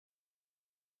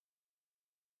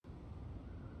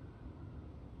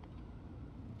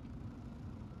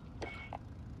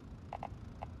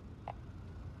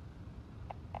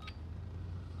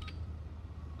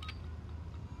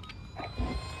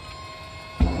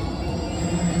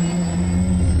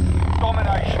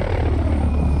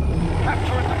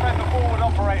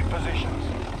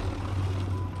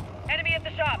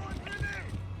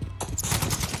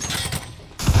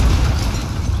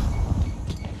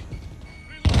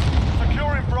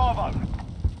Bravo.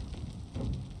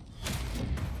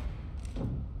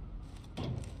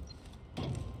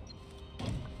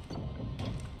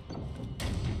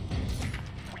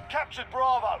 We captured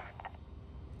Bravo.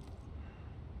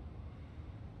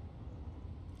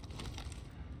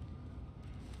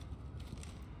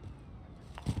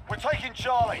 We're taking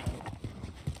Charlie.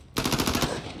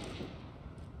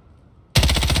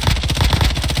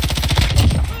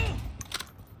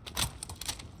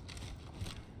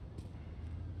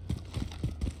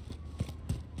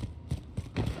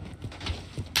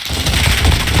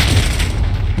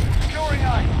 Securing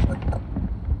A.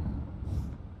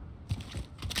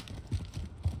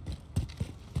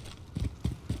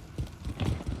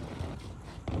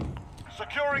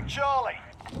 Securing Charlie.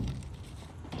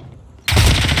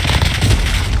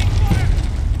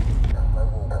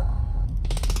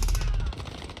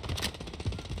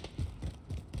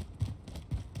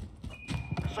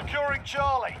 Securing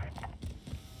Charlie.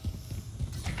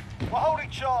 We're holding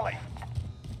Charlie.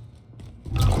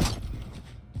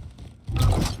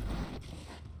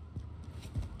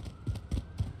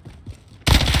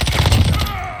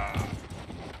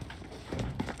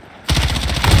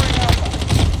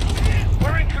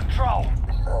 We're in control.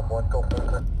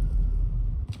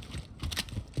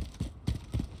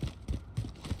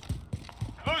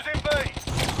 Losing B.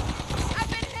 I've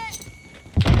been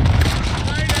hit!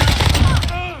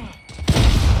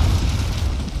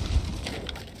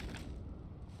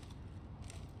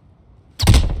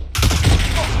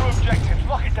 Got two objectives.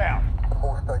 Lock it down.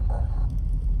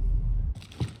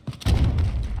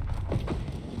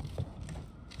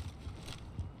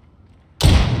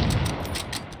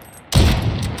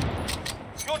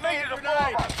 You're needed at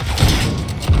Bravo.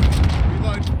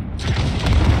 Reload.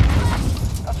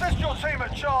 Assist your team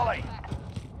at Charlie.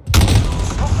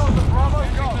 Hostiles at Bravo,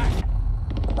 go.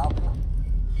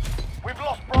 We've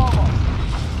lost Bravo.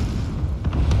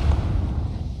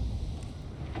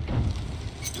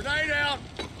 Grenade out.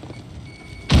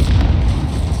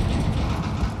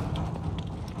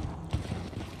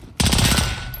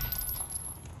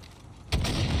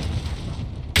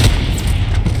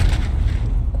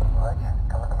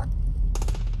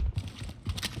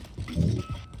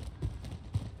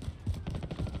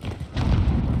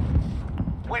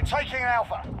 We're taking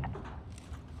Alpha.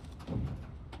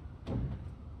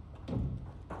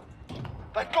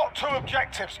 They've got two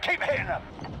objectives. Keep hitting them.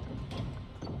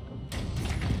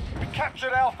 We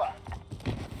captured Alpha.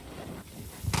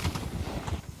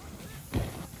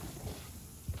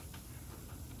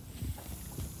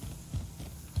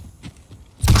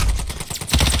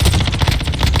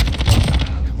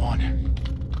 Come on.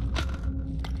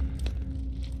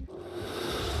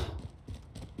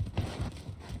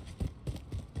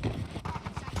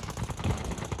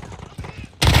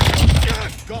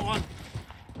 Got one.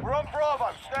 We're on Bravo.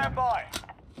 Stand by.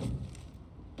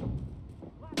 We're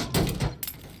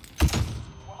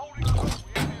holding close.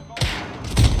 We have the advantage.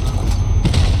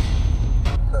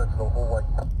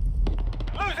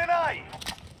 Losing A.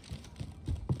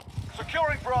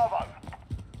 Securing Bravo.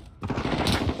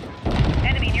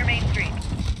 Enemy near Main Street.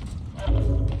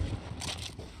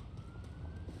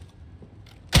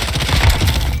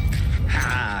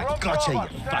 Ah, We're on gotcha,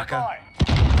 Bravo. you Stand fucker. by.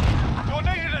 You're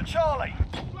needed at Charlie.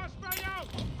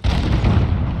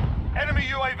 Enemy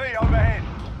UAV overhead.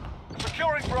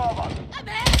 Securing Bravo. I'm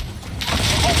hit!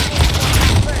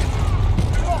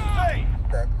 We lost C.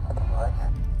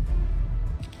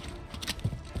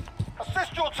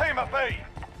 Assist your team at B.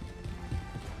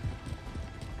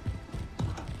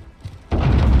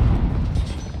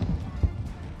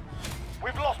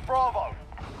 We've lost Bravo.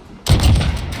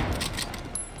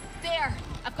 There!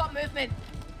 I've got movement.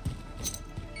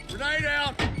 Grenade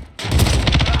out.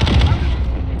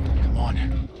 Come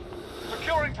on.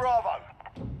 Securing Bravo.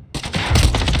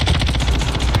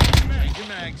 Change your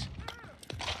mags.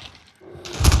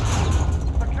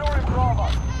 Securing Bravo.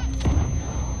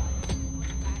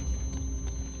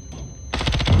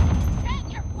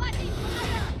 Take your bloody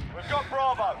fire! We've got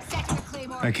Bravo. Sector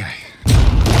Claymore. Okay.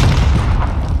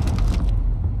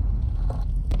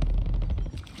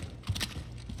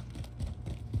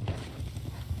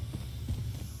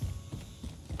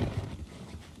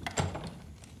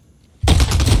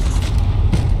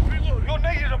 You're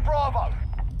needed at Bravo.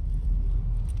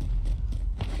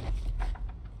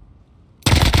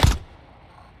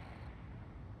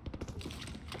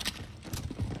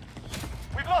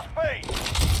 We've lost B.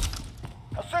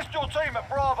 Assist your team at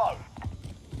Bravo.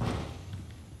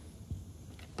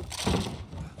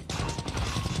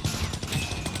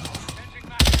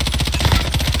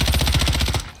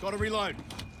 Gotta reload.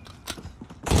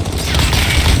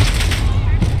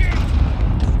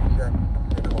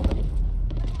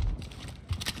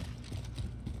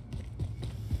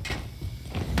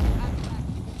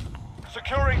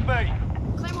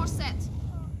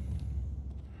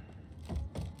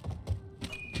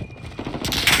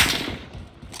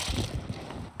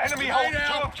 Enemy Grenade holds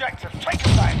 2 out. objectives. Take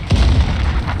them back.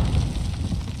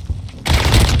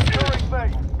 Securing B.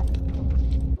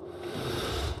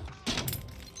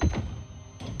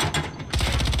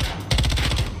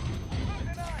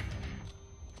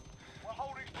 We're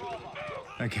holding Bravo.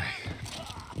 Okay.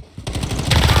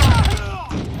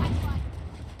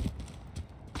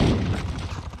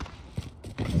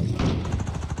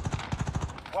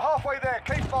 We're halfway there.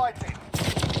 Keep fighting.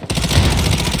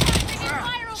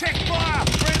 Check fire!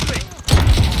 Friendly!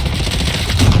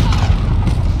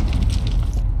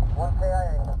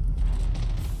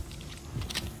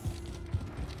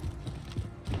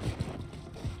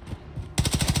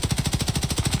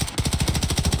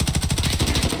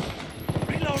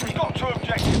 We've got 2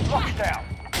 objectives. Lock it down.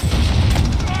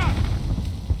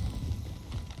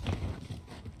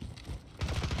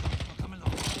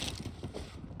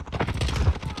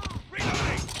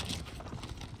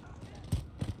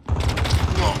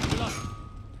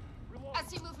 I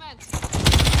see movement.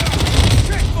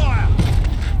 Check fire!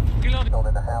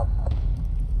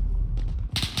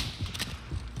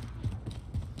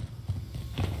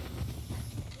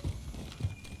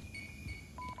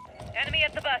 Enemy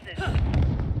at the buses.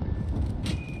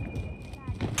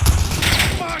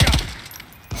 Bugger!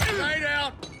 Grenade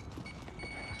out!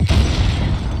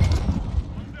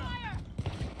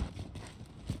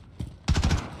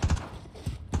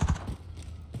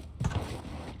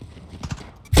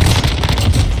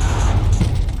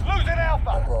 Losing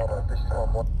Alpha.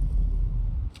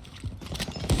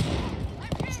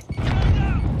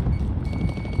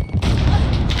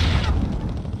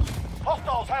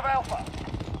 Hostiles have Alpha.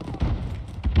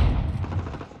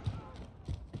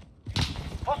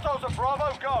 Hostiles at Bravo,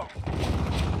 go.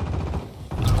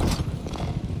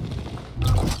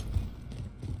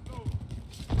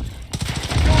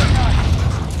 Securing A.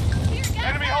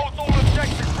 Enemy holds all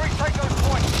objectives. Retake those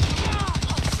points.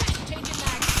 Changing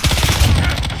mag.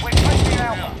 We're taking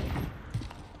Alpha.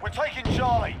 We're taking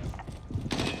Charlie.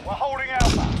 We're holding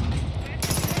Alpha.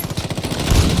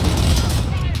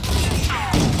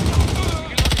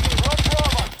 We're on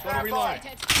Bravo. Stand by. reload.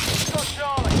 We've got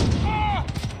Charlie.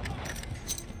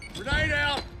 Grenade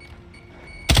out!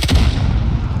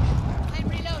 I'm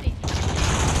reloading.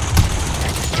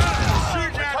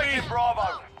 Shoot We're at taking me! Bravo.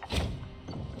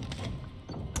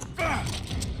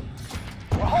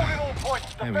 We're holding all points.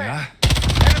 There Defend. we are.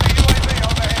 Enemy UAV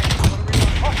overhead.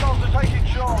 Hostiles are taking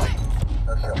Charlie.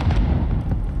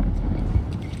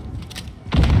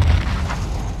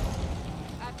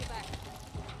 I'll be back.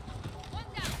 One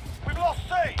down. We've lost C.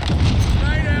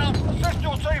 Grenade out! Assist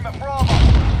your team at Bravo.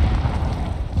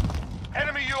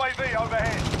 Enemy UAV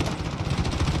overhead.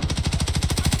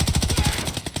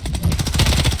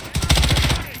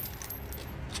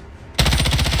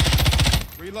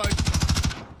 Reload.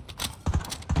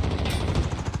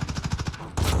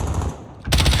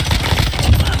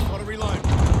 Gotta reload.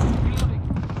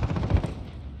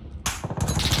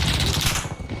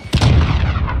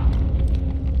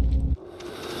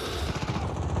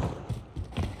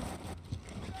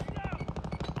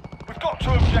 We've got 2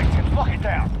 objectives. Lock it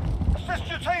down. Assist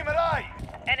your team at A.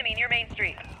 Enemy near Main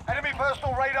Street. Enemy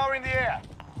personal radar in the air.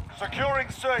 Securing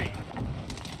C.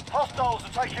 Hostiles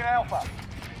are taking Alpha.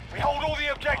 We hold all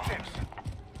the objectives.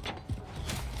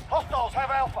 Hostiles have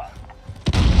Alpha.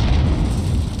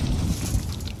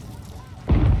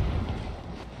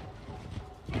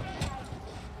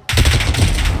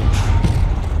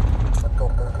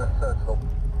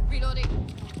 Reloading.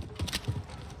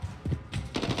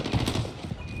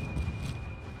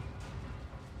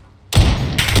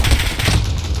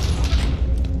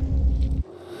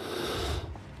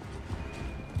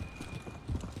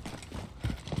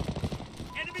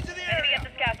 Enemy at the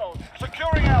scaffold.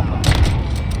 Securing Alpha.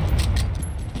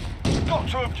 We've got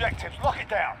 2 objectives. Lock it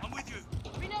down. I'm with you.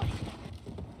 Reloading.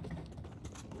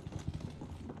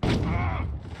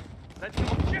 Let's go.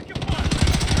 Check your fire.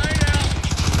 Grenade out!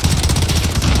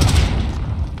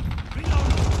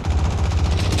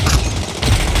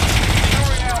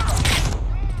 Securing Alpha.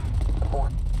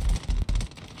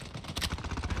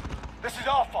 This is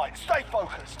our fight. Stay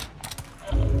focused.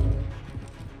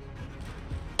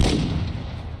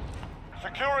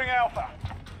 Securing Alpha.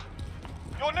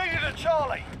 You're needed at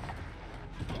Charlie.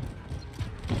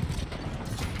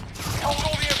 Hold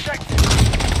all the objectives.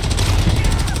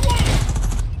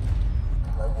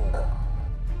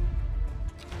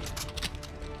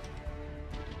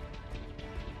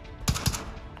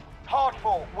 Hard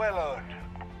fought, well earned.